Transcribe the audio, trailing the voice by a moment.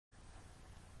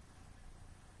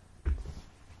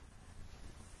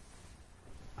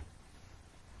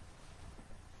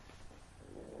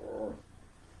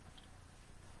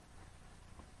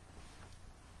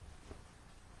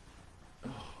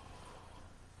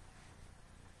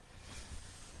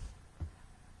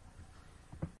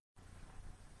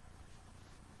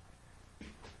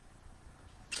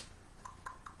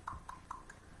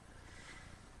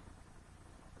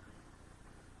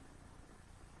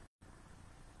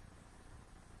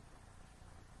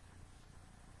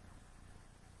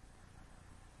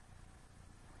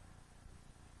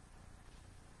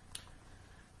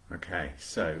Okay,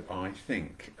 so I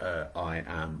think I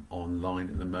am online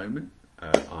at the moment.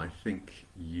 I think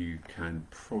you can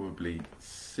probably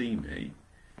see me,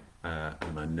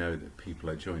 and I know that people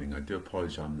are joining. I do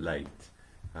apologise I'm late.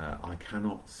 I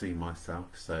cannot see myself,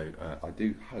 so I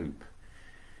do hope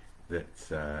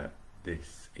that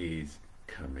this is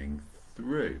coming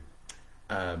through.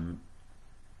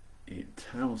 It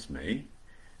tells me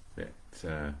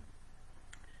that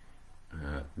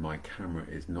my camera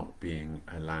is not being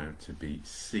allowed to be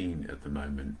seen at the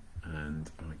moment,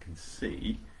 and I can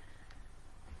see,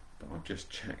 but I've just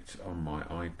checked on my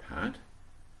iPad,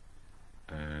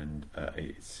 and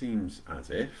it seems as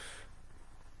if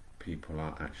people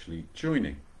are actually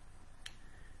joining,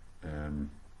 and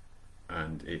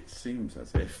it seems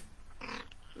as if,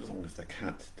 as long as the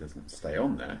cat doesn't stay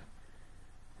on there,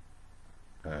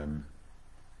 I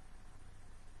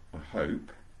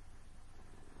hope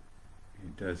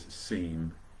it does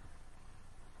seem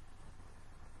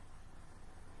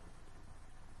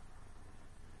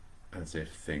as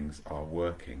if things are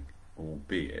working,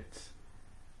 albeit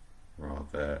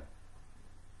rather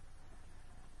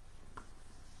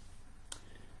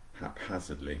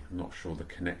haphazardly. I'm not sure the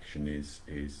connection is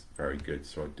very good,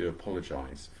 so I do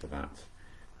apologise for that.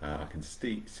 I can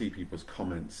see people's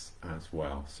comments as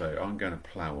well, so I'm going to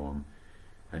plough on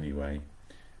anyway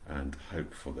and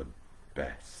hope for the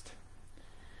best.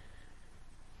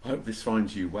 I hope this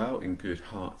finds you well, in good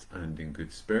heart and in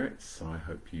good spirits. I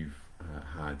hope you've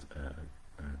had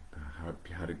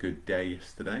a good day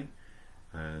yesterday,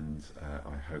 and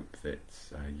I hope that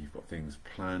you've got things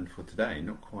planned for today.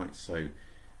 Not quite so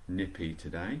nippy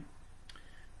today,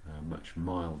 much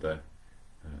milder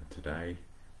today.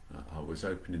 I was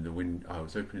opening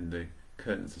the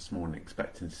curtains this morning,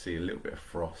 expecting to see a little bit of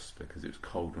frost because it was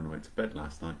cold when I went to bed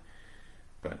last night,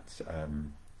 but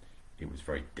it was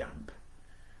very damp.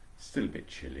 Still a bit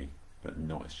chilly, but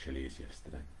not as chilly as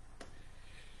yesterday.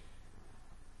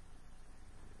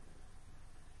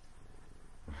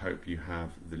 I hope you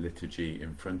have the liturgy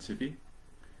in front of you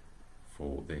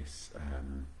for this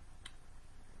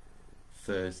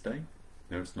Thursday.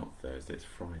 No, it's not Thursday, it's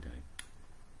Friday.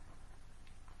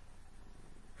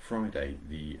 Friday,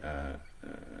 the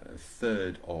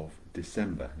 3rd of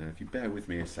December. Now, if you bear with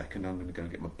me a second, I'm going to go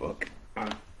and get my book.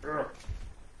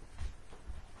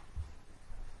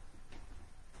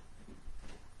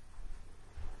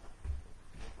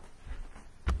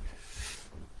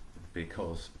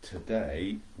 Because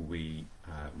today we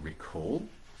recall,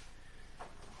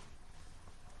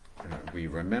 we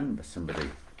remember somebody.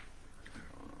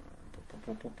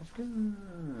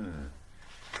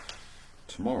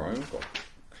 Tomorrow, I've got a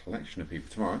collection of people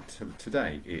tomorrow.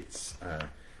 Today it's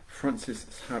Francis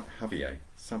Xavier,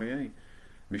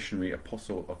 missionary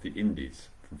apostle of the Indies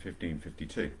from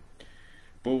 1552.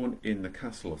 Born in the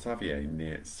castle of Xavier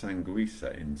near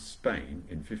Sanguisa in Spain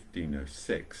in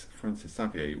 1506, Francis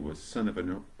Xavier was son of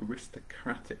an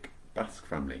aristocratic Basque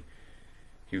family.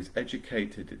 He was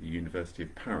educated at the University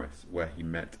of Paris, where he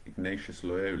met Ignatius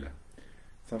Loyola.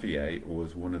 Xavier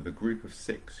was one of the group of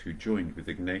 6 who joined with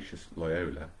Ignatius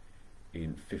Loyola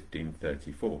in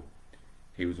 1534.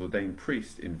 He was ordained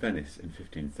priest in Venice in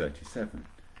 1537.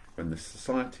 When the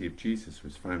Society of Jesus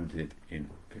was founded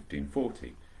in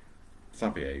 1540,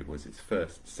 Xavier was its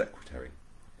first secretary.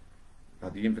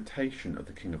 At the invitation of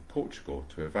the King of Portugal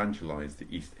to evangelize the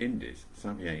East Indies,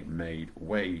 Xavier made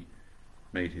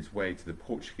his way to the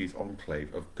Portuguese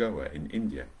enclave of Goa in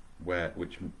India,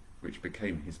 which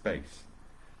became his base.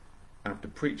 After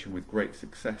preaching with great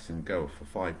success in Goa for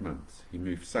 5 months, he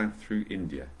moved south through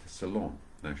India to Ceylon,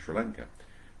 now Sri Lanka,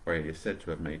 where he is said to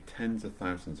have made tens of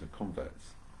thousands of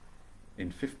converts.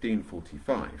 In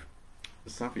 1545,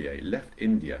 Xavier left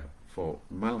India for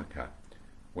Malacca,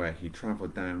 where he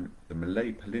travelled down the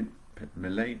Malay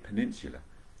Peninsula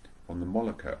on the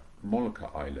Molucca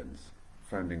Islands,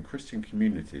 founding Christian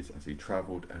communities as he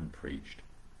travelled and preached.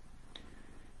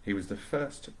 He was the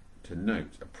first to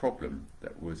note a problem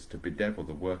that was to bedevil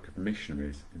the work of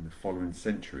missionaries in the following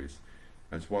centuries,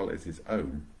 as well as his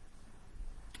own.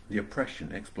 The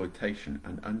oppression, exploitation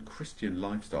and unchristian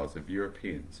lifestyles of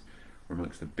Europeans were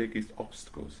amongst the biggest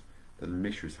obstacles that the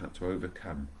missionaries had to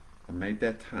overcome, and made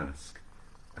their task,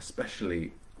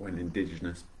 especially when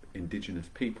indigenous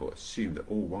people assumed that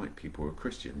all white people were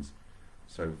Christians,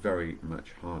 so very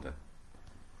much harder.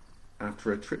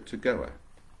 After a trip to Goa,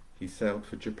 he sailed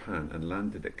for Japan and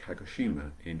landed at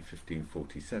Kagoshima in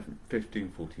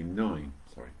 1549.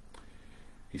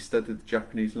 He studied the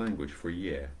Japanese language for a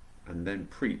year and then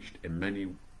preached in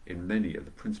many of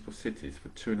the principal cities for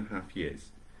 2.5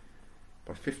 years.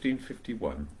 By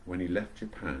 1551, when he left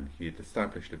Japan, he had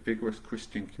established a vigorous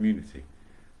Christian community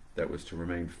that was to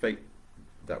remain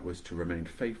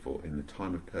faithful in the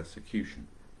time of persecution.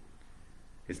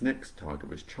 His next target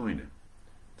was China.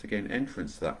 To gain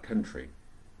entrance to that country,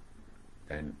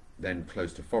 then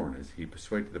closed to foreigners, he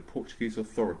persuaded the Portuguese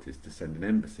authorities to send an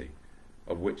embassy,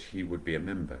 of which he would be a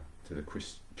member, to the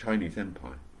Chinese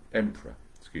emperor.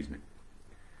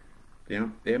 The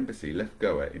embassy left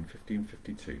Goa in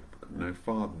 1552, but no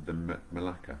farther than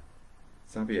Malacca.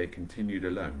 Xavier continued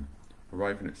alone,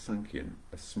 arriving at Sankian,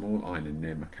 a small island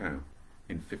near Macau,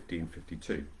 in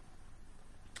 1552.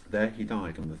 There he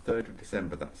died on the 3rd of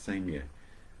December that same year,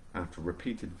 after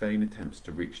repeated vain attempts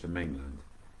to reach the mainland.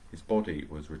 His body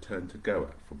was returned to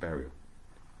Goa for burial.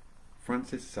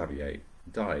 Francis Xavier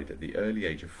died at the early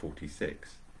age of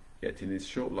 46, yet in his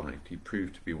short life he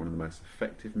proved to be one of the most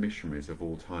effective missionaries of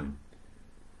all time.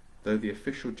 Though the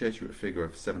official Jesuit figure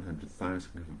of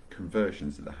 700,000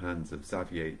 conversions at the hands of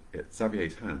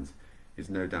Xavier's hands is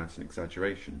no doubt an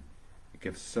exaggeration, it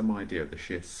gives some idea of the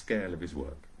sheer scale of his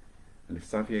work, and if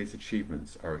Xavier's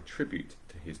achievements are a tribute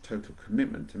to his total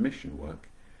commitment to mission work,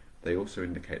 they also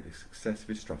indicate the success of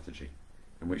his strategy,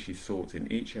 in which he sought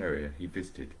in each area he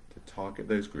visited to target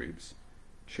those groups,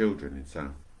 children in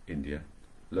South India,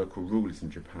 local rulers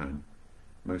in Japan,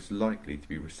 most likely to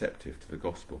be receptive to the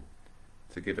gospel,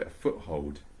 to give it a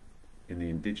foothold in the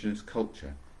indigenous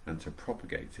culture and to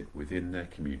propagate it within their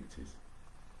communities.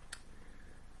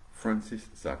 Francis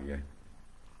Xavier,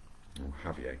 or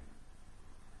Javier.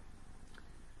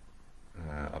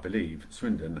 I believe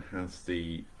Swindon has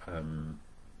the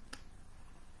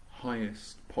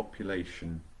highest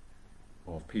population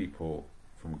of people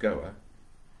from Goa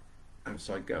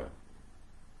outside Goa.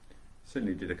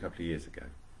 Certainly did a couple of years ago.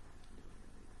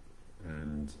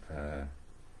 And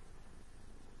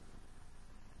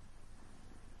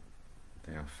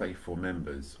they are faithful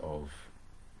members of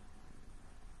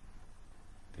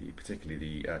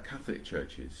particularly the Catholic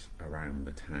churches around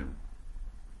the town.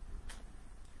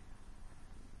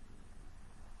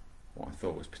 What I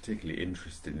thought was particularly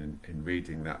interesting in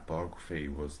reading that biography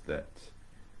was that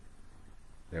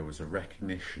there was a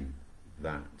recognition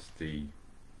that the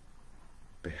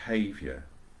behaviour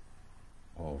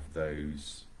of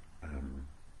those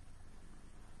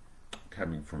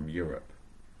coming from Europe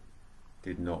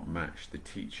did not match the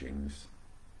teachings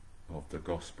of the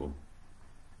gospel,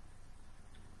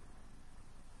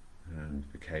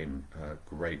 and became a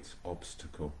great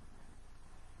obstacle.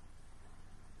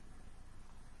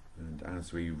 And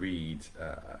as we read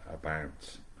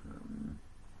about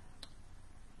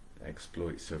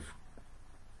exploits of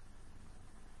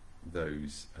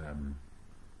those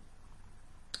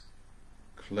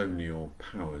colonial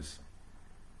powers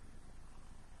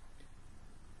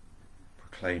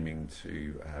proclaiming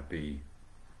to be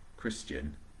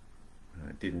Christian,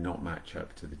 did not match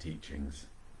up to the teachings.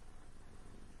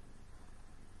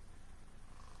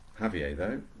 Javier,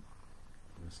 though,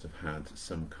 must have had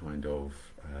some kind of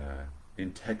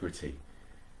integrity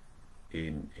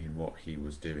in what he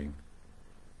was doing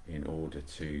in order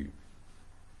to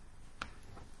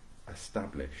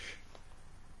establish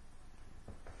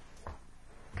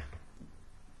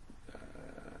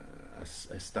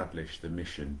the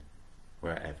mission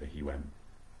wherever he went.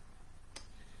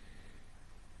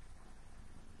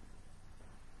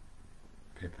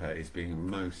 Pippa is being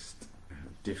most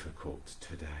difficult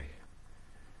today,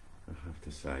 I have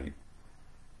to say.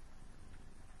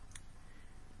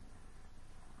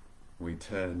 We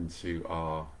turn to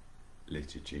our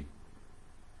liturgy.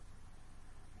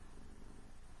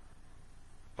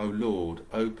 O Lord,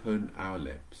 open our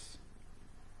lips,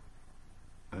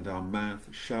 and our mouth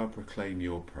shall proclaim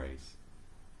your praise.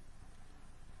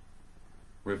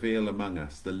 Reveal among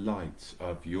us the light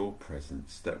of your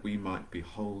presence, that we might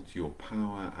behold your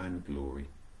power and glory.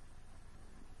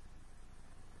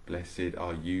 Blessed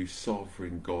are you,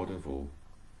 sovereign God of all.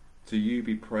 To you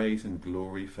be praise and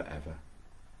glory forever.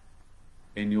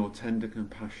 In your tender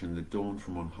compassion the dawn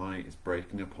from on high is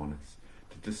breaking upon us,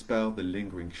 to dispel the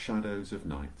lingering shadows of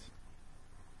night.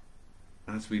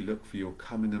 As we look for your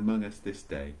coming among us this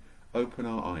day, open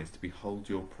our eyes to behold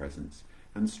your presence,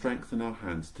 and strengthen our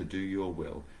hands to do your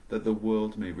will, that the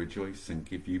world may rejoice and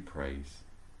give you praise.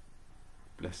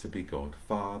 Blessed be God,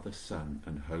 Father, Son,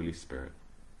 and Holy Spirit.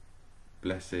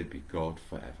 Blessed be God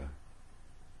forever.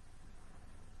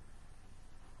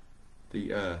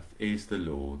 The earth is the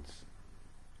Lord's,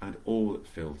 and all that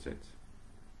fills it,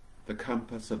 the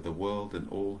compass of the world and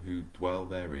all who dwell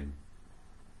therein.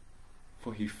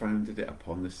 For he founded it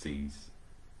upon the seas,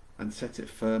 and set it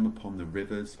firm upon the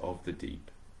rivers of the deep.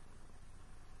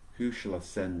 Who shall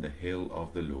ascend the hill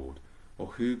of the Lord, or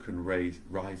who can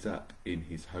rise up in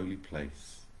his holy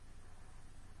place?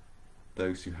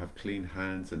 those who have clean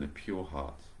hands and a pure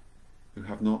heart, who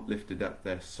have not lifted up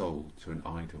their soul to an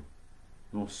idol,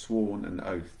 nor sworn an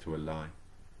oath to a lie.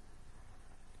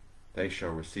 They shall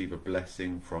receive a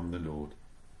blessing from the Lord,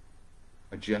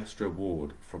 a just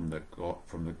reward from the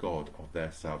God of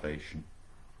their salvation.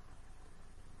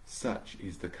 Such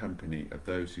is the company of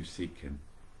those who seek him,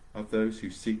 of those who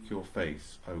seek your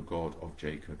face, O God of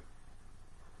Jacob.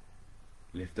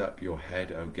 Lift up your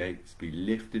head, O gates, be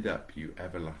lifted up, you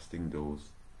everlasting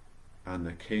doors, and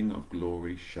the King of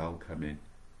glory shall come in.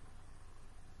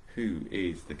 Who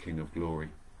is the King of glory?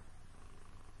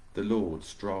 The Lord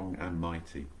strong and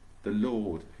mighty, the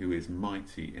Lord who is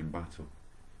mighty in battle.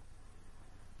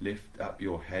 Lift up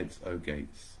your heads, O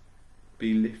gates,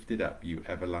 be lifted up, you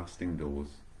everlasting doors.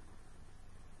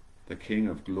 The King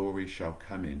of glory shall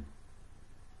come in.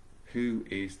 Who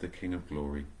is the King of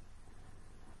glory?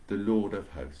 The Lord of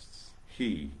hosts,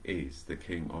 he is the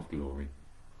King of glory.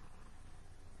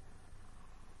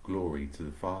 Glory to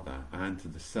the Father, and to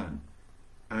the Son,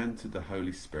 and to the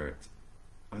Holy Spirit,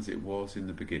 as it was in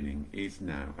the beginning, is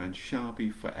now, and shall be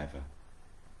forever.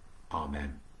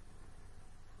 Amen.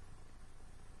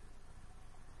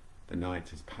 The night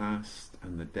has passed,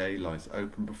 and the day lies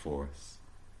open before us.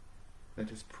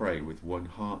 Let us pray with one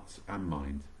heart and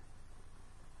mind.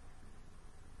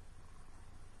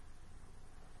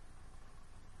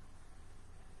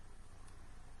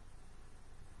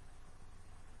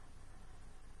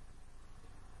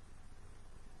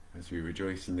 As we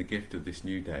rejoice in the gift of this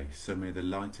new day, so may the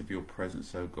light of your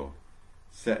presence, O God,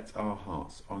 set our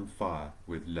hearts on fire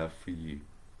with love for you,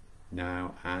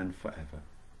 now and forever.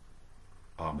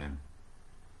 Amen.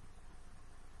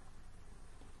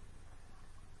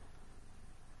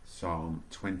 Psalm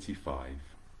 25.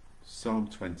 Psalm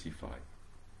 25.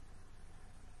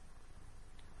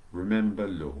 Remember,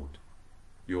 Lord,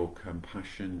 your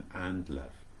compassion and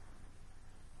love.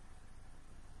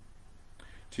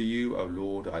 To you, O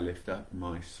Lord, I lift up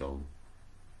my soul.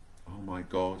 O my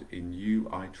God, in you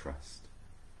I trust.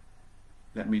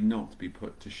 Let me not be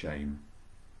put to shame.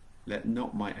 Let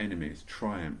not my enemies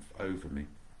triumph over me.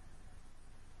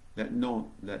 Let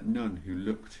none who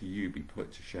look to you be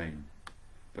put to shame,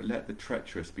 but let the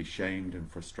treacherous be shamed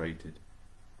and frustrated.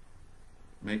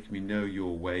 Make me know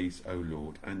your ways, O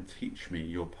Lord, and teach me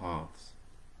your paths.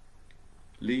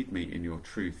 Lead me in your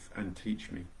truth and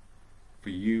teach me, for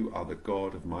you are the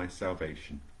God of my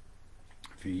salvation.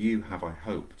 For you have I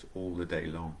hoped all the day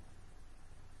long.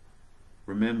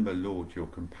 Remember, Lord, your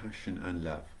compassion and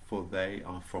love, for they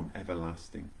are from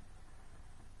everlasting.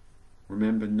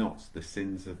 Remember not the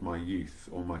sins of my youth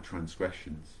or my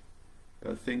transgressions,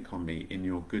 but think on me in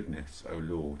your goodness, O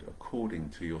Lord, according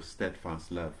to your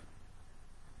steadfast love.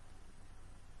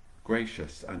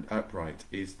 Gracious and upright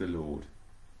is the Lord,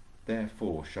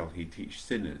 therefore shall he teach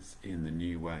sinners in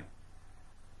the way.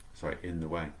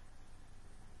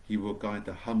 He will guide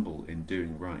the humble in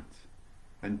doing right,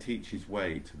 and teach his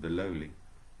way to the lowly.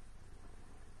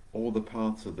 All the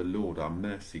paths of the Lord are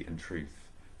mercy and truth,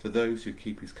 to those who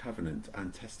keep his covenant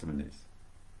and testimonies.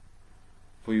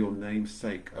 For your name's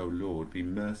sake, O Lord, be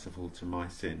merciful to my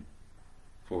sin,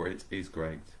 for it is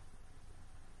great.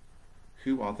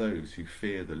 Who are those who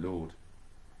fear the Lord?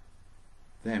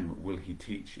 Them will he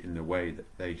teach in the way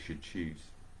that they should choose.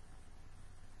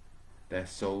 Their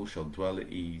soul shall dwell at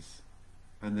ease,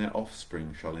 and their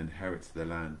offspring shall inherit the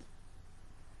land.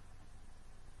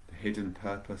 The hidden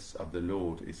purpose of the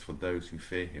Lord is for those who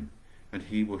fear him, and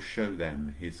he will show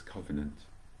them his covenant.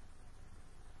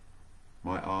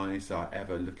 My eyes are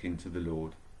ever looking to the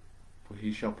Lord, for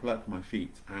he shall pluck my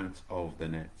feet out of the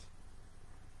net.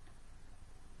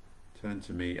 Turn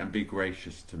to me and be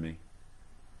gracious to me,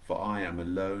 for I am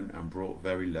alone and brought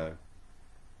very low.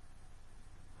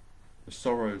 The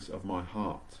sorrows of my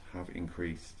heart have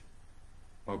increased.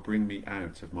 O bring me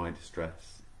out of my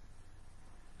distress.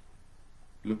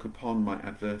 Look upon my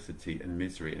adversity and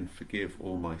misery, and forgive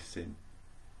all my sin.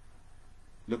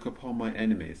 Look upon my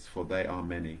enemies, for they are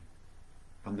many,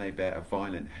 and they bear a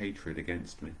violent hatred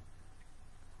against me.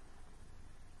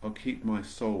 O keep my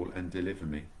soul and deliver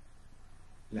me.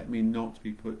 Let me not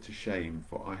be put to shame,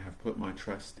 for I have put my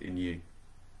trust in you.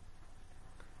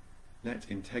 Let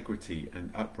integrity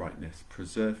and uprightness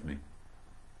preserve me,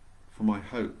 for my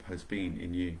hope has been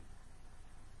in you.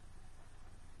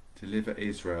 Deliver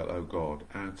Israel, O God,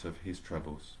 out of his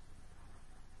troubles.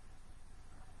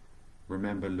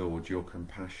 Remember, Lord, your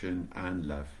compassion and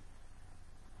love.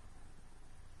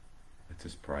 Let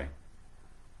us pray.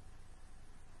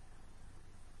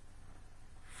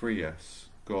 Free us,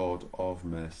 God of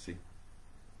mercy,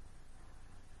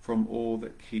 from all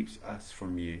that keeps us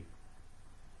from you.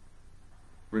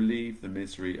 relieve the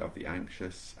misery of the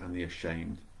anxious and the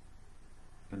ashamed,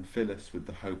 and fill us with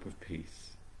the hope of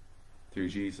peace, through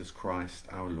Jesus Christ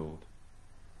our Lord.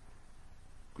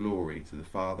 Glory to the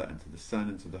Father, and to the Son,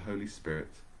 and to the Holy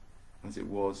Spirit, as it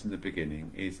was in the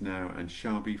beginning, is now, and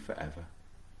shall be forever.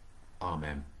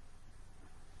 Amen.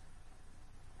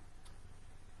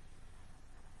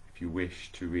 If you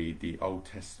wish to read the Old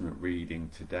Testament reading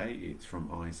today, it's from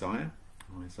Isaiah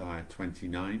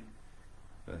 29,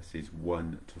 verses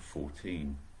 1 to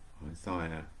 14.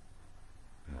 Isaiah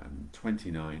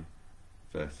 29,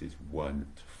 verses 1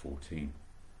 to 14.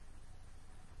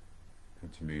 I'm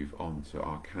going to move on to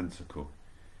our canticle,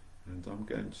 and I'm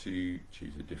going to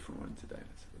choose a different one today.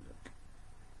 Let's have a look.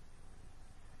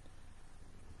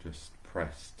 Just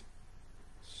pressed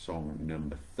song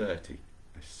number 30,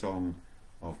 a song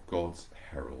of God's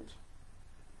herald.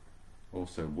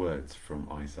 Also words from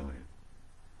Isaiah.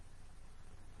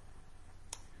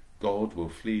 God will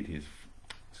feed his...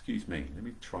 let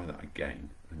me try that again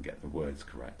and get the words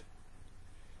correct.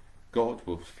 God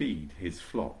will feed his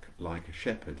flock like a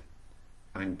shepherd,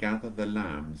 and gather the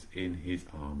lambs in his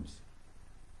arms.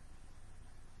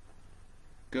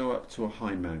 Go up to a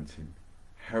high mountain,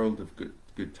 herald of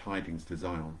good tidings to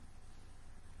Zion.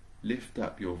 Lift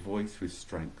up your voice with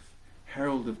strength,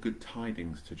 herald of good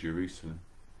tidings to Jerusalem.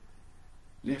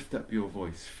 Lift up your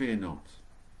voice, fear not.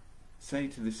 Say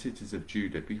to the cities of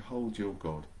Judah, behold your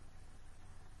God.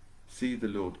 See, the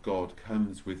Lord God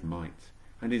comes with might,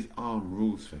 and his arm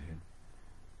rules for him.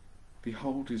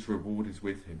 Behold, his reward is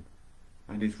with him,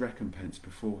 and his recompense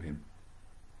before him.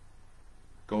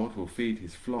 God will feed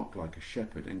his flock like a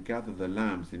shepherd, and gather the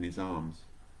lambs in his arms.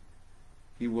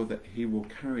 He will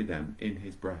carry them in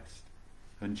his breast,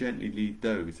 and gently lead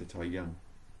those that are young.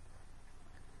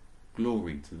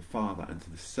 Glory to the Father, and to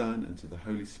the Son, and to the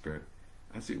Holy Spirit,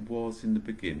 as it was in the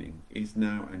beginning, is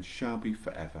now, and shall be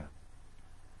forever.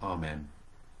 Amen.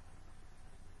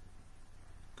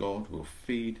 God will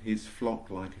feed his flock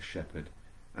like a shepherd,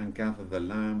 and gather the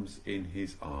lambs in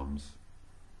his arms.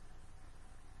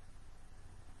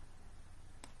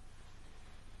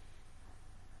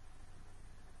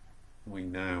 We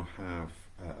now have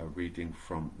a reading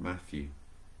from Matthew,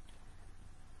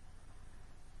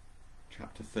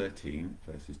 chapter 13,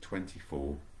 verses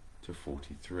 24 to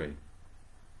 43.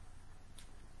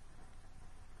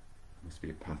 Must be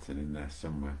a pattern in there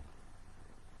somewhere,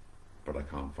 but I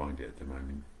can't find it at the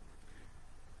moment.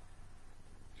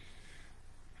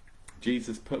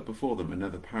 Jesus put before them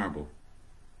another parable.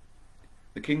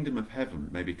 The kingdom of heaven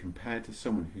may be compared to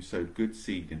someone who sowed good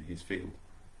seed in his field.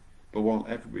 But while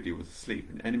everybody was asleep,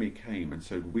 an enemy came and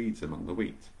sowed weeds among the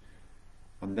wheat,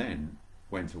 and then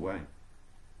went away.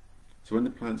 So when the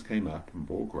plants came up and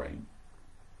bore grain,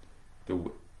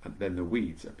 then the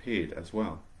weeds appeared as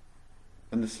well.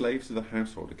 And the slaves of the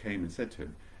householder came and said to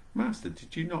him, Master,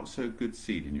 did you not sow good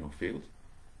seed in your field?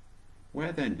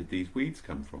 Where then did these weeds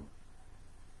come from?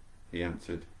 He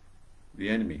answered, The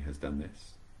enemy has done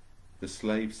this. The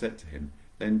slave said to him,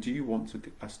 Then do you want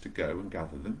us to go and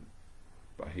gather them?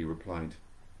 But he replied,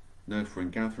 No, for in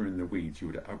gathering the weeds you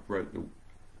would uproot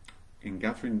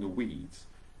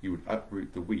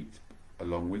the wheat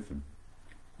along with them.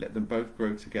 Let them both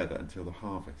grow together until the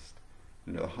harvest.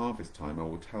 And at the harvest time I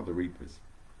will tell the reapers,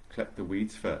 Collect the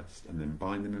weeds first, and then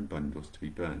bind them in bundles to be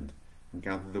burned, and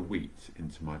gather the wheat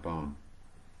into my barn.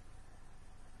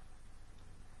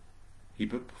 He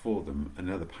put before them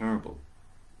another parable.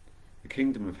 The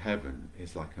kingdom of heaven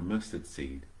is like a mustard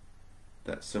seed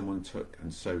that someone took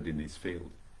and sowed in his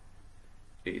field.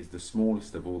 It is the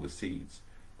smallest of all the seeds,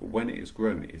 but when it is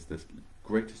grown it is the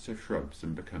greatest of shrubs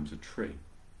and becomes a tree,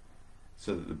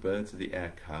 so that the birds of the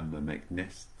air come and make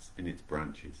nests in its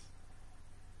branches.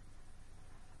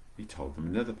 He told them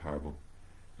another parable.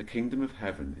 The kingdom of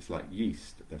heaven is like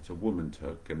yeast that a woman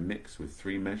took and mixed with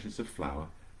 3 measures of flour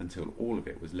until all of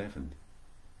it was leavened.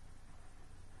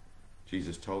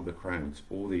 Jesus told the crowds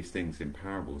all these things in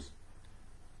parables.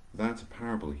 Without a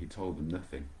parable he told them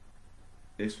nothing.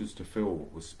 This was to fill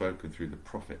what was spoken through the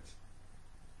prophets.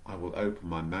 I will open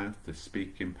my mouth to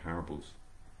speak in parables.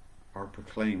 I will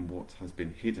proclaim what has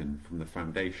been hidden from the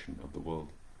foundation of the world.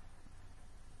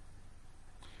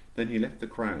 Then he left the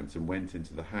crowds and went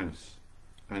into the house,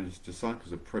 and his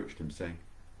disciples approached him, saying,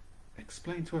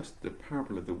 Explain to us the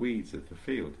parable of the weeds of the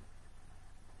field.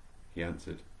 He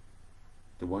answered,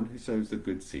 The one who sows the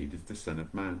good seed is the Son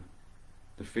of Man.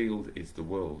 The field is the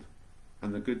world,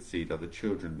 and the good seed are the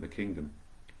children of the kingdom.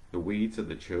 The weeds are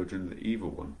the children of the evil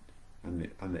one, and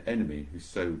the enemy who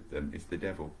sowed them is the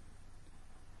devil.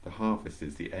 The harvest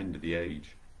is the end of the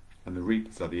age, and the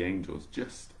reapers are the angels.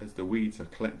 Just as the weeds are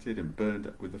collected and burned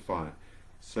up with the fire,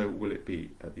 so will it be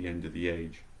at the end of the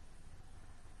age.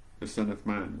 The Son of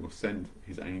Man will send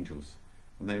his angels,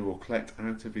 and they will collect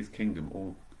out of his kingdom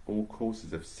all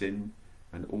causes of sin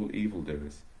and all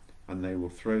evildoers, and they will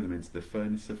throw them into the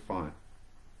furnace of fire,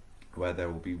 where there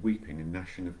will be weeping and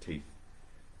gnashing of teeth.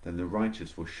 Then the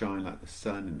righteous will shine like the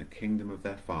sun in the kingdom of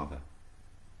their Father.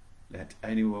 Let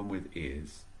anyone with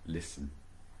ears listen.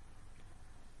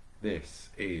 This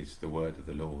is the word of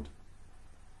the Lord.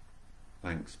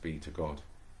 Thanks be to God.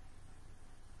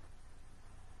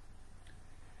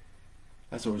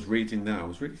 As I was reading that, I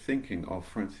was really thinking of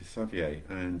Francis Xavier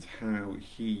and how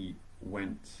he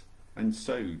went and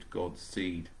sowed God's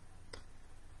seed.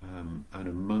 And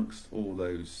amongst all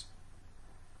those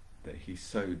that he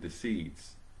sowed the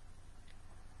seeds,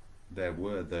 there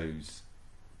were those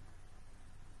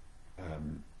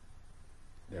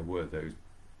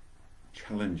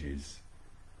challenges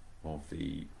of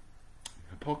the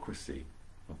hypocrisy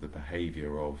of the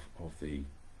behaviour of the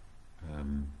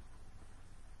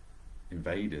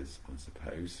invaders, I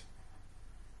suppose.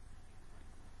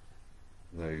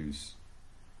 Those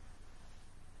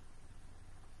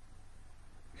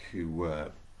who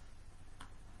were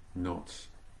not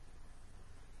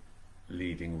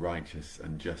leading righteous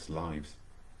and just lives,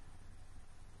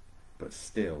 but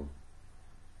still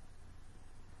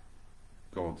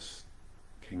God's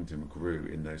kingdom grew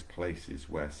in those places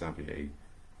where Xavier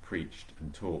preached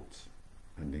and taught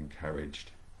and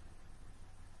encouraged.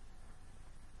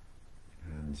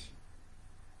 And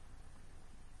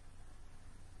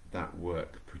that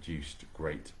work produced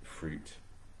great fruit.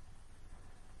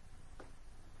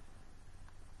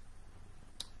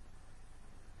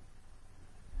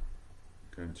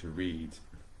 I'm going to read,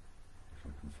 if I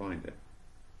can find it.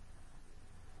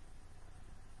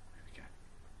 There we go.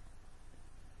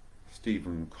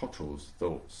 Stephen Cottrell's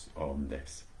thoughts on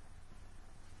this.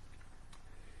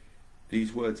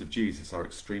 These words of Jesus are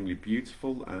extremely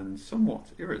beautiful and somewhat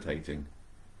irritating.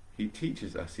 He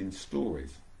teaches us in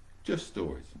stories, just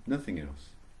stories, nothing else.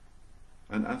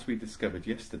 And as we discovered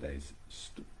yesterday,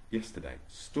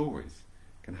 stories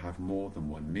can have more than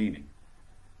one meaning.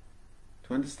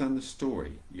 To understand the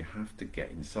story, you have to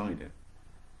get inside it.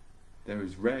 There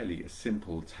is rarely a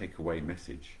simple takeaway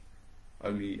message,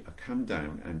 only a come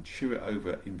down and chew it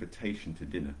over invitation to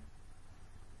dinner.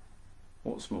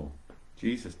 What's more,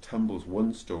 Jesus tumbles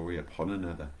one story upon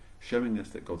another, showing us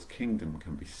that God's kingdom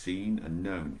can be seen and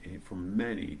known from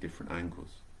many different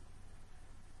angles.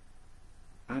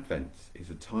 Advent is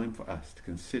a time for us to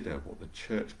consider what the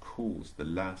church calls the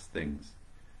last things: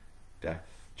 death,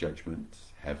 judgment,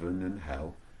 heaven and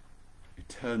hell,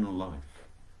 eternal life.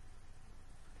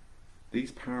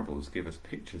 These parables give us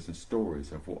pictures and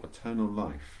stories of what eternal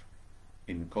life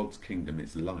in God's kingdom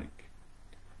is like.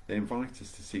 They invite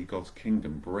us to see God's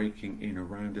kingdom breaking in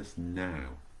around us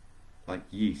now, like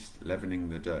yeast leavening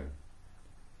the dough,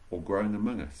 or growing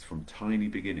among us from tiny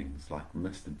beginnings like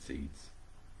mustard seeds.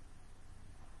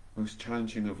 Most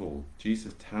challenging of all,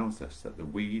 Jesus tells us that the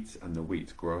weeds and the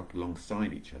wheat grow up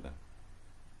alongside each other.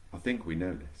 I think we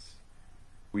know this.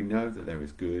 We know that there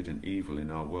is good and evil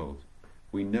in our world.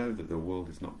 We know that the world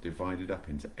is not divided up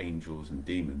into angels and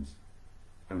demons,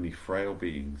 only frail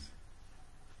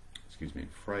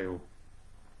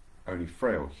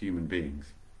human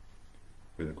beings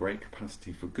with a great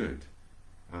capacity for good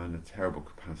and a terrible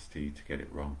capacity to get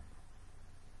it wrong.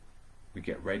 We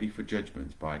get ready for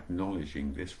judgment by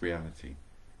acknowledging this reality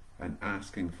and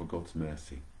asking for God's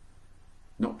mercy,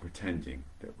 not pretending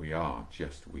that we are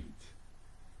just wheat.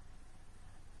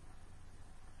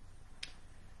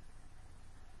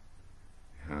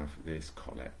 We have this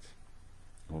collect.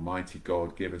 Almighty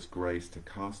God, give us grace to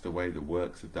cast away the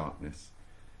works of darkness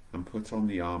and put on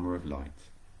the armour of light,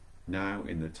 now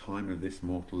in the time of this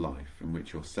mortal life in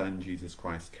which your Son Jesus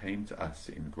Christ came to us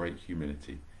in great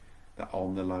humility, that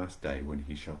on the last day, when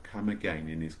he shall come again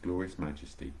in his glorious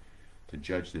majesty to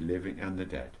judge the living and the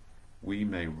dead, we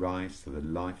may rise to the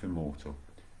life immortal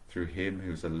through him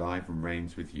who is alive and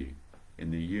reigns with you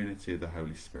in the unity of the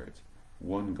Holy Spirit,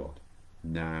 one God,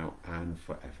 now and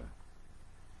forever.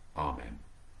 Amen.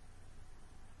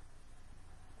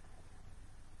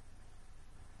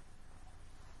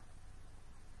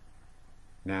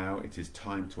 Now it is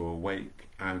time to awake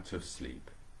out of sleep,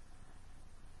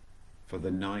 for the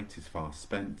night is far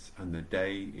spent and the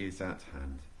day is at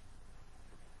hand.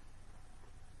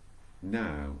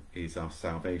 Now is our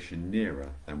salvation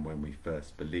nearer than when we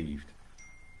first believed,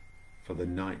 for the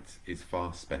night is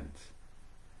far spent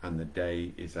and the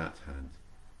day is at hand.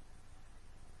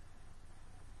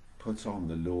 Put on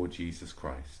the Lord Jesus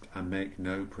Christ and make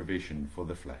no provision for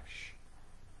the flesh.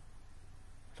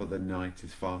 for the night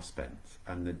is far spent,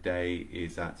 and the day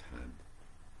is at hand.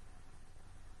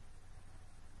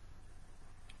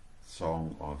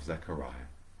 Song of Zechariah.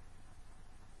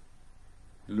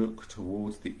 Look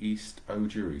towards the east, O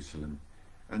Jerusalem,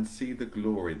 and see the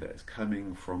glory that is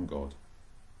coming from God.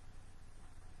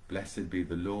 Blessed be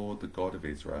the Lord, the God of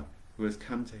Israel, who has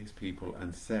come to his people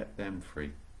and set them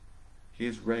free. He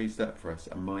has raised up for us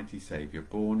a mighty Saviour,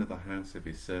 born of the house of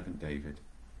his servant David.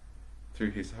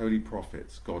 Through his holy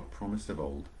prophets, God promised of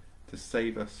old to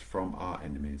save us from our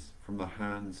enemies, from the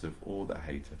hands of all that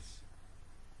hate us,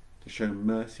 to show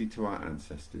mercy to our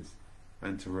ancestors,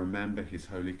 and to remember his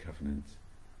holy covenant.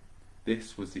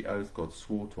 This was the oath God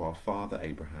swore to our father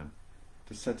Abraham,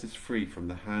 to set us free from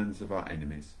the hands of our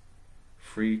enemies,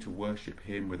 free to worship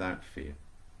him without fear,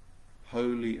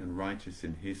 holy and righteous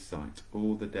in his sight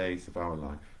all the days of our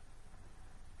life.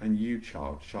 And you,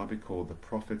 child, shall be called the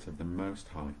prophet of the Most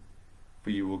High, for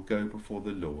you will go before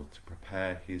the Lord to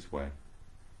prepare his way,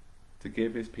 to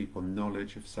give his people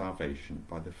knowledge of salvation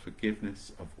by the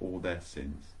forgiveness of all their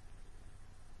sins.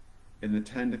 In the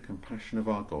tender compassion of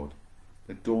our God,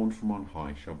 the dawn from on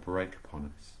high shall break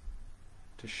upon us,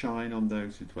 to shine on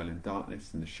those who dwell in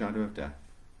darkness and the shadow of death,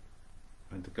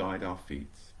 and to guide our feet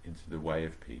into the way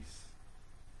of peace.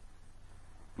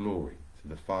 Glory to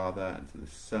the Father, and to the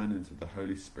Son, and to the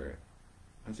Holy Spirit,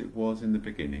 as it was in the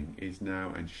beginning, is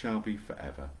now, and shall be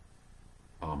forever.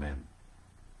 Amen.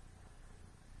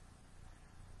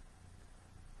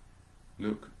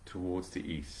 Look towards the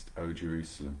east, O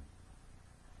Jerusalem,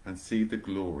 and see the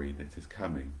glory that is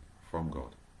coming from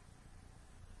God.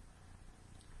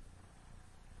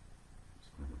 So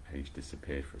my page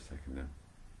disappeared for a second then.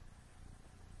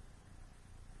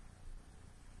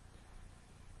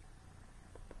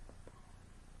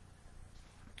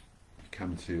 We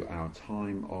come to our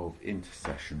time of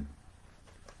intercession,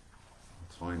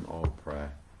 our time of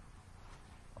prayer.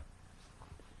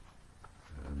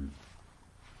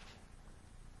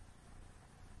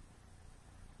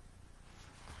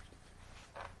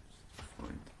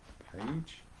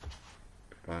 Page,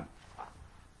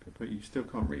 but you still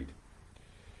can't read.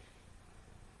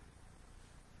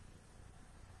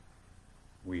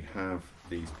 We have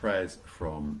these prayers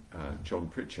from John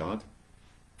Pritchard,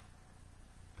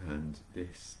 and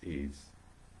these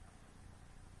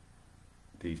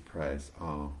prayers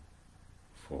are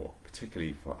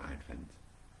particularly for Advent.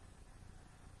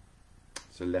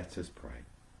 So let us pray.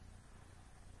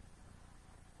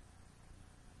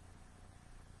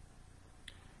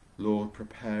 Lord,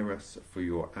 prepare us for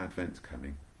your Advent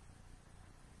coming.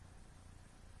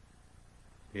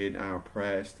 In our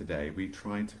prayers today, we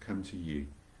try to come to you,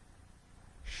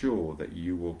 sure that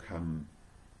you will come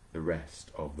the rest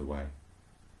of the way.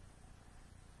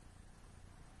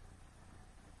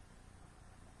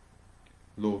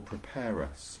 Lord, prepare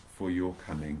us for your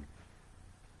coming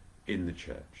in the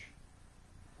church.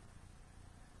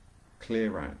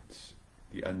 Clear out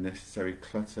the unnecessary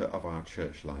clutter of our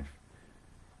church life,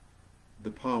 the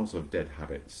piles of dead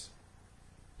habits,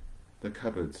 the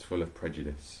cupboards full of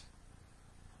prejudice,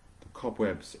 the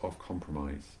cobwebs of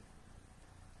compromise,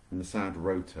 and the sad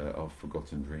rota of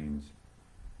forgotten dreams.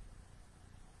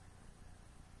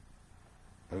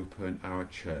 Open our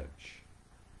church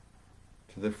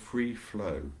to the free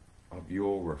flow of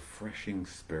your refreshing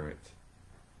Spirit.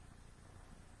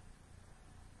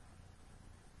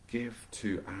 Give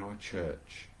to our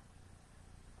church,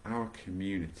 our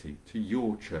community, to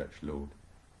your church, Lord,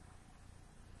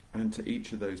 and to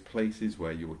each of those places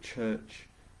where your church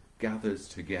gathers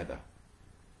together,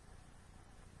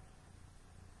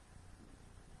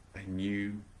 a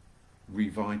new,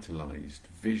 revitalized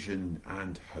vision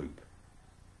and hope.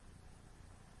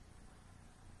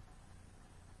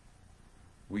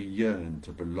 We yearn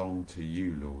to belong to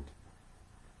you, Lord.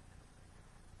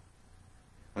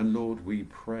 And Lord, we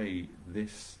pray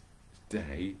this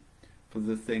day for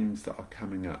the things that are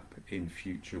coming up in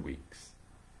future weeks.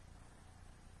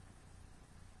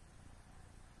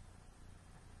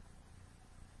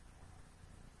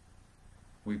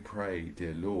 We pray,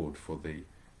 dear Lord, for the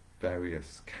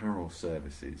various carol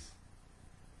services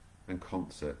and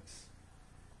concerts,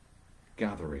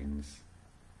 gatherings,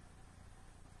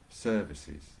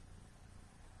 services.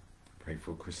 Pray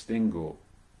for Christingle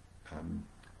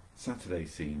Saturday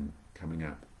scene coming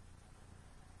up.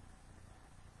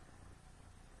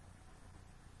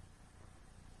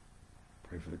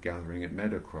 Pray for the gathering at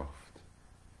Meadowcroft.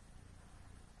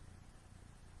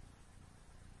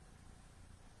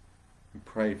 We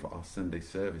pray for our Sunday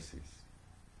services.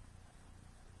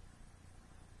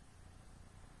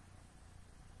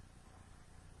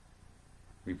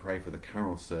 We pray for the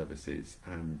carol services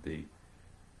and the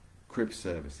crib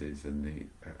services and the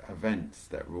events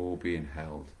that are all being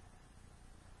held.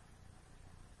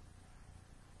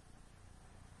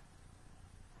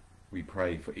 We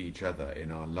pray for each other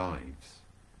in our lives,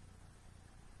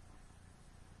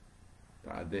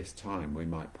 that at this time we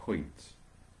might point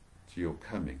to your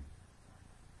coming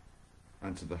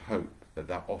and to the hope that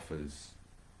that offers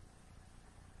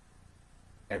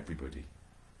everybody.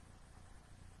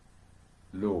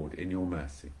 Lord, in your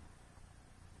mercy,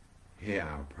 hear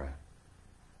our prayer.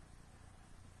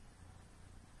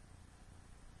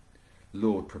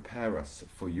 Lord, prepare us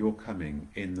for your coming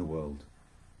in the world.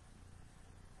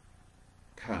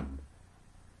 Come,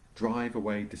 drive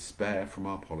away despair from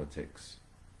our politics.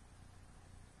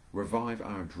 Revive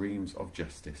our dreams of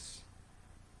justice.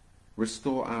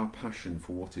 Restore our passion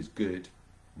for what is good,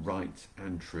 right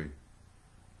and true.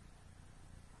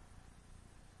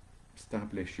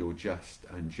 Establish your just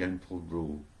and gentle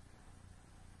rule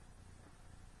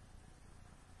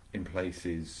in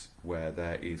places where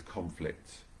there is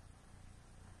conflict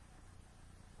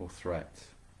or threat.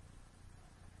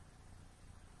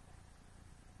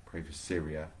 Pray for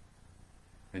Syria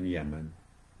and Yemen.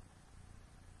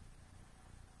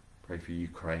 Pray for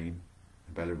Ukraine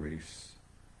and Belarus,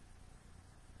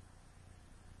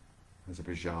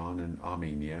 Azerbaijan and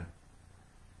Armenia.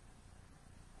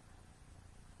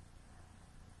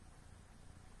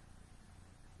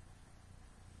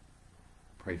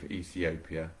 Pray for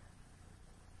Ethiopia.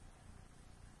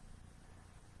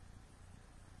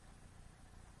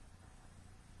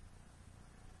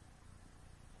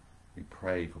 We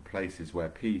pray for places where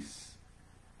peace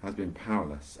has been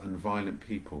powerless and violent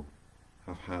people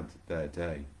have had their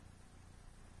day.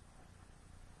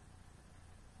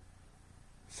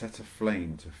 Set a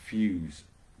flame to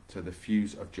the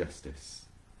fuse of justice.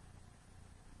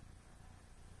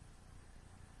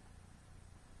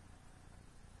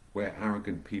 Where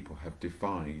arrogant people have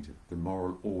defied the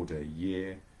moral order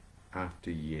year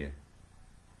after year.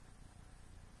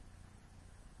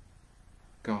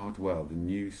 Guard well the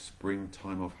new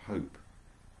springtime of hope,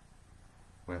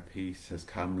 where peace has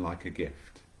come like a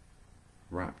gift,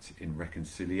 wrapped in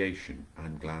reconciliation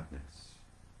and gladness.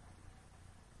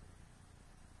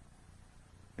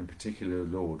 In particular,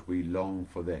 Lord, we long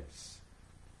for this,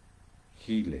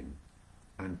 healing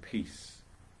and peace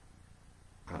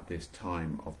at this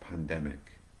time of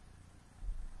pandemic.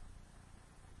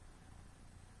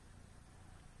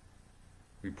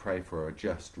 We pray for a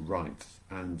just, right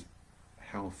and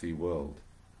healthy world.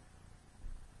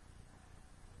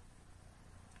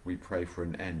 We pray for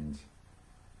an end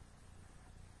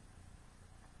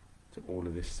to all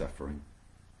of this suffering.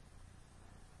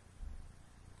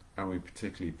 And we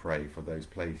particularly pray for those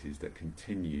places that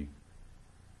continue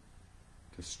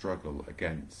to struggle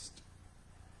against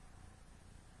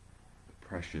the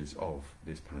pressures of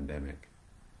this pandemic.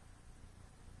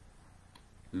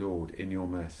 Lord, in your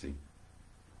mercy,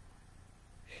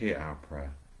 hear our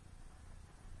prayer.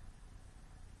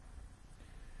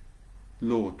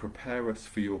 Lord, prepare us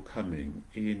for your coming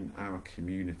in our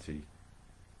community,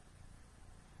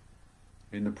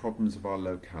 in the problems of our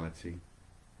locality.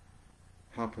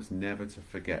 Help us never to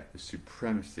forget the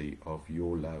supremacy of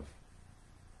your love.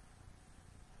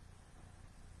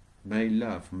 May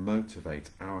love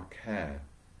motivate our care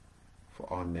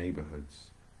for our neighbourhoods.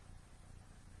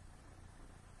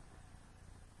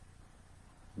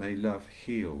 May love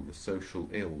heal the social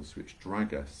ills which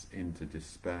drag us into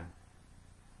despair.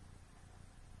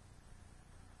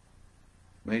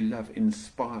 May love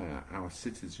inspire our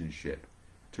citizenship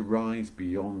to rise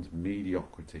beyond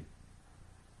mediocrity.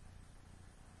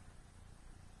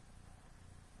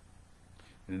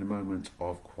 In a moment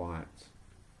of quiet,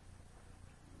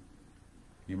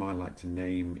 you might like to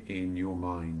name in your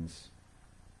minds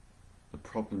the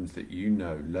problems that you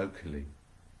know locally,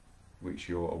 which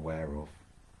you're aware of.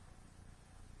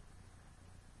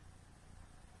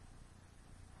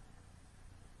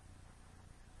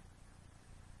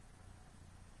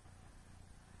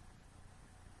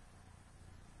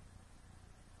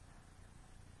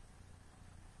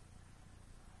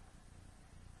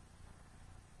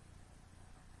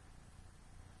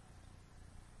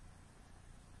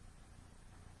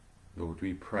 Lord,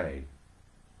 we pray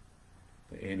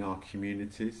that in our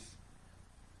communities,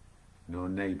 in our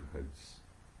neighbourhoods,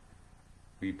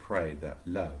 we pray that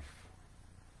love,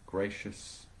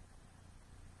 gracious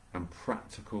and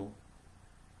practical,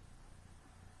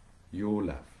 your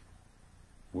love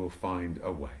will find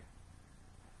a way.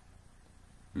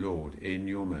 Lord, in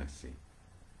your mercy,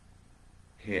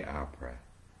 hear our prayer.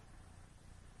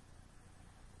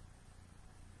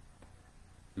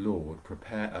 Lord,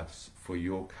 prepare us for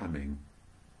your coming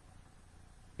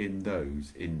in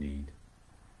those in need.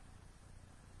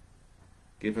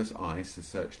 Give us eyes to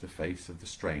search the face of the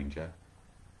stranger,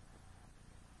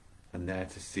 and there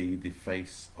to see the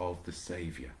face of the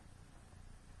Saviour.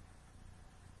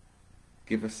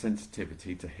 Give us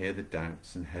sensitivity to hear the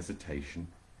doubts and hesitation,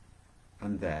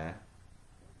 and there,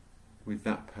 with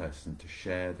that person, to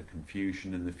share the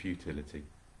confusion and the futility.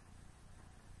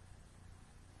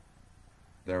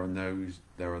 There are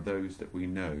those that we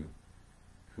know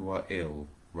who are ill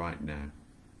right now,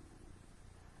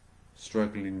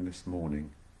 struggling this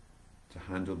morning to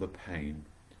handle the pain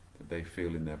that they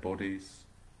feel in their bodies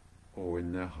or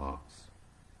in their hearts.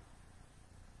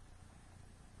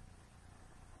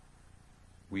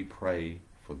 We pray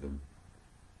for them,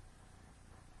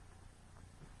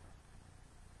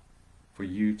 for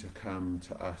you to come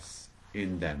to us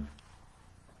in them,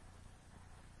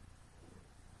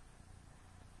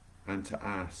 and to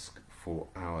ask for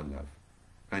our love.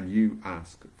 And you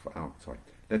ask for our,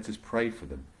 let us pray for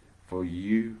them, for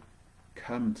you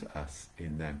come to us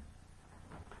in them,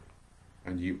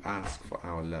 and you ask for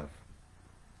our love.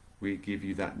 We give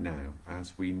you that now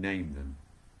as we name them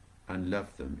and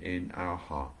love them in our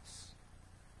hearts.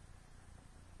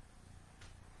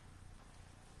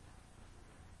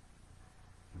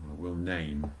 We'll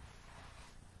name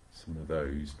some of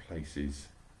those places,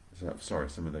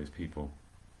 some of those people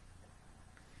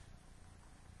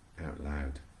out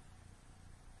loud.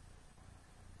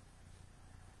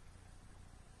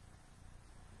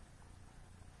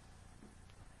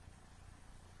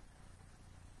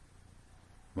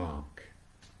 Mark,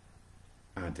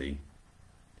 Addie,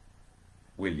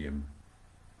 William,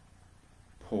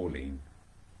 Pauline,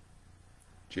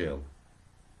 Jill,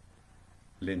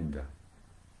 Linda,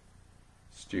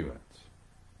 Stuart,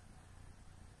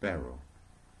 Beryl,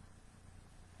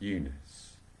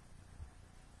 Eunice,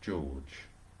 George,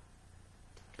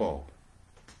 Bob,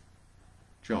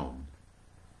 John,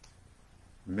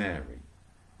 Mary,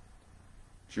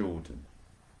 Jordan,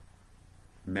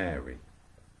 Mary,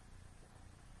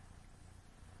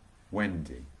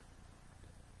 Wendy,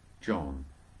 John,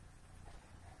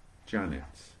 Janet,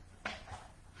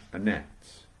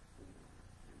 Annette,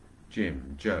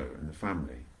 Jim, Joe and the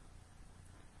family,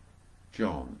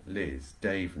 John, Liz,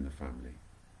 Dave and the family,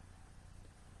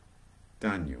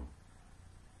 Daniel,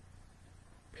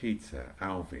 Peter,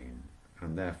 Alvin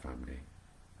and their family,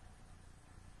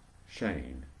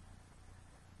 Shane,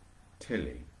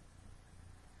 Tilly,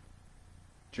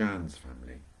 Jan's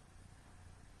family,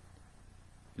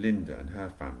 Linda and her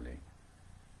family,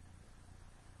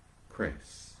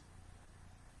 Chris,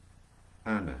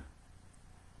 Anna,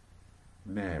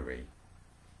 Mary,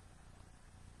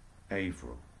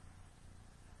 Avril,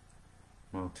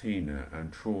 Martina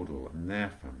and Traudel and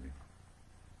their family,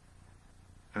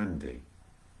 Andy,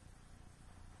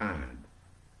 Anne,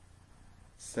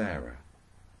 Sarah,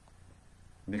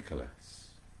 Nicholas,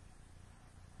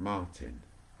 Martin,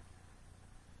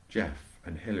 Jeff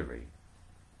and Hilary,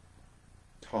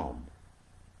 Tom,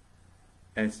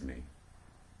 Esme,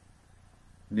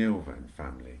 Nilva and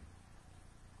family,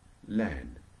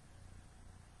 Len,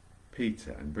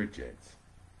 Peter and Bridget,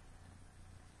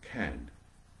 Ken,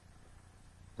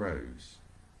 Rose,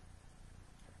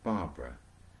 Barbara,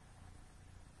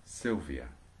 Sylvia,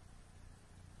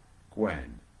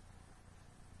 Gwen,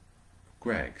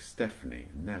 Greg, Stephanie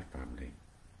and their family,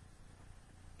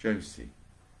 Josie,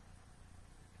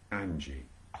 Angie,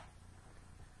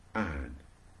 Anne,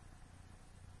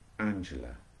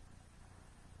 Angela,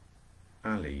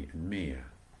 Ali and Mia,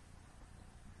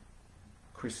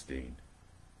 Christine,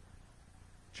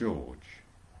 George,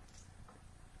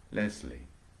 Leslie,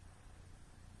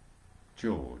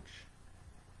 George,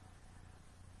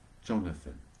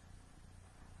 Jonathan,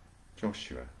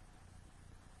 Joshua,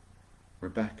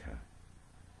 Rebecca,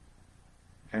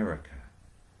 Erica,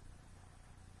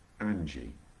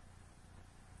 Angie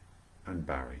and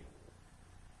Barry.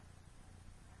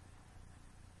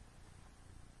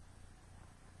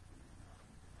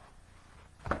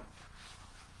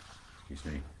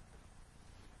 Excuse me.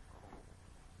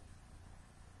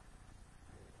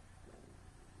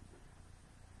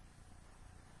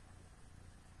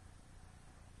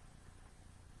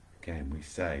 Again we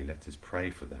say, let us pray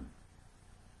for them.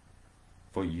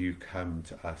 For you come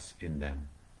to us in them,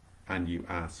 and you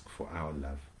ask for our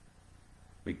love.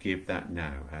 We give that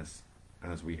now as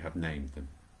we have named them,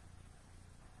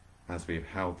 as we have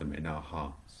held them in our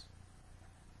hearts.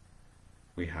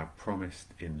 We have promised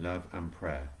in love and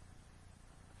prayer.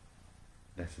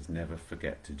 Let us never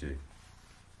forget to do.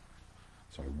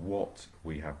 So what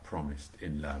we have promised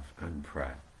in love and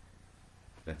prayer,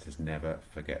 let us never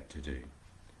forget to do.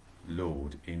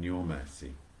 Lord, in your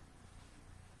mercy,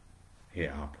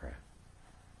 hear our prayer.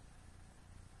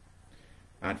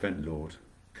 Advent Lord,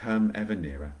 come ever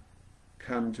nearer,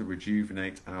 come to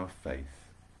rejuvenate our faith,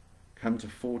 come to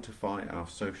fortify our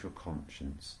social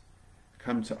conscience,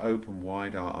 come to open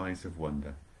wide our eyes of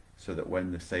wonder, so that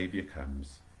when the Saviour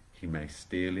comes, he may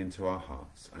steal into our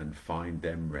hearts and find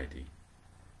them ready.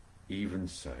 Even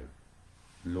so,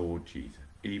 Lord Jesus,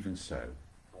 even so,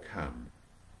 come,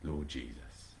 Lord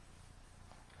Jesus.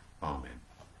 Amen.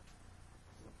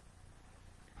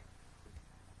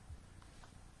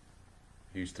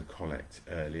 Used to collect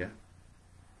earlier.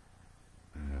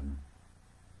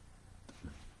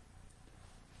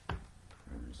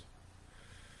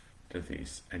 Don't think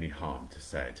it's any harm to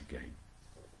say it again.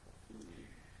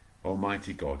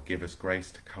 Almighty God, give us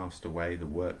grace to cast away the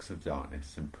works of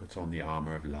darkness and put on the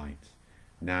armour of light,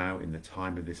 now in the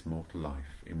time of this mortal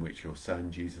life, in which your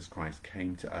Son Jesus Christ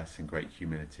came to us in great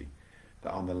humility,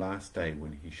 that on the last day,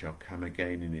 when he shall come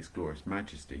again in his glorious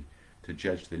majesty to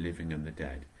judge the living and the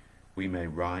dead, we may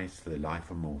rise to the life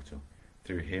immortal,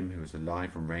 through him who is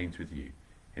alive and reigns with you,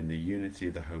 in the unity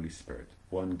of the Holy Spirit,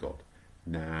 one God,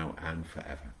 now and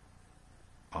forever.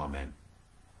 Amen.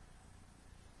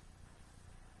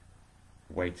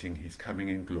 Waiting his coming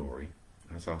in glory,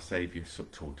 as our Saviour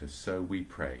taught us, so we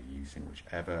pray, using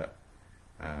whichever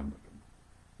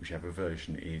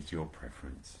version is your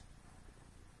preference.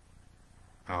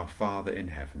 Our Father in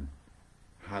heaven,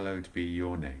 hallowed be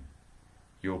your name.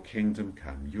 Your kingdom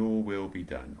come, your will be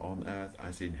done, on earth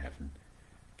as in heaven.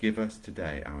 Give us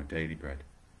today our daily bread.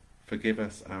 Forgive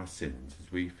us our sins,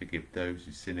 as we forgive those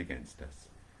who sin against us.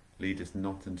 Lead us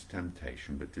not into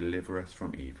temptation, but deliver us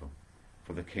from evil.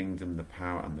 For the kingdom, the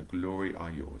power, and the glory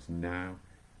are yours, now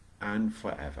and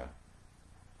forever.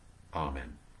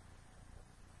 Amen.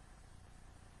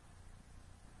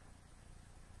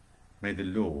 May the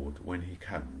Lord, when he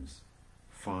comes,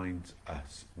 find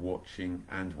us watching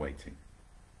and waiting.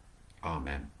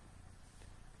 Amen.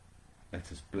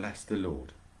 Let us bless the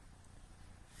Lord.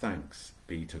 Thanks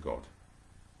be to God.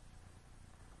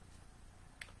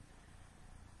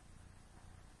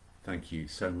 Thank you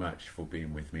so much for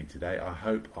being with me today. I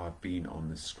hope I've been on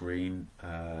the screen.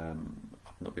 I've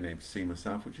not been able to see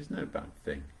myself, which is no bad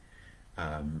thing.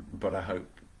 But I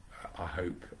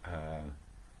hope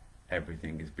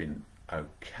everything has been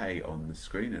okay on the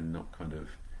screen and not kind of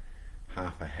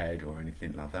half ahead or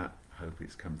anything like that. I hope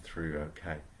it's come through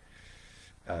okay.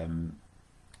 I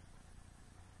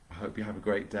hope you have a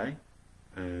great day,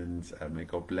 and may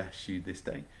God bless you this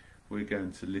day. We're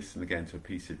going to listen again to a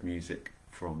piece of music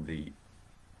from the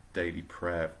Daily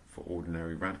Prayer for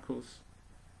Ordinary Radicals,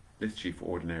 Liturgy for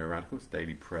Ordinary Radicals,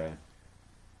 Daily Prayer,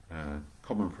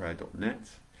 commonprayer.net,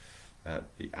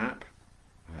 the app,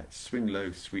 Swing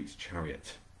Low, Sweet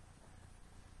Chariot.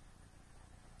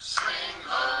 Swing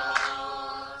low,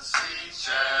 sweet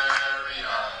chariot,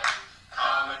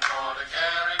 coming for to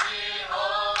carry me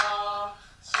home.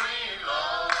 Swing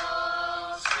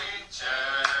low, sweet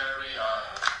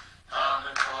chariot,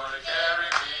 coming for to carry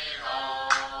me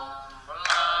home. Well,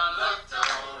 I looked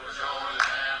over Jordan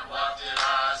and what did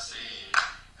I see?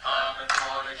 Coming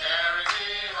for to carry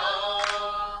me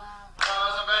home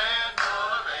was a band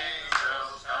full of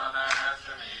angels coming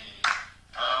after me,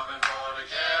 coming for to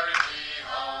carry me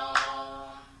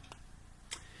home.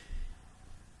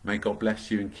 May God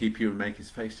bless you and keep you and make his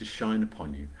face to shine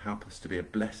upon you. Help us to be a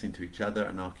blessing to each other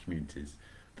and our communities,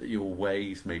 that your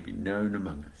ways may be known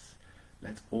among us.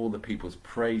 Let all the peoples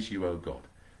praise you, O God.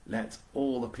 Let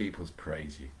all the peoples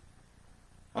praise you.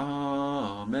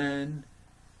 Amen.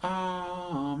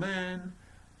 Amen.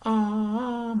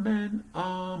 Amen.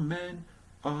 Amen.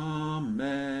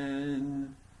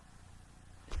 Amen.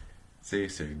 See you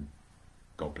soon.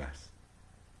 God bless.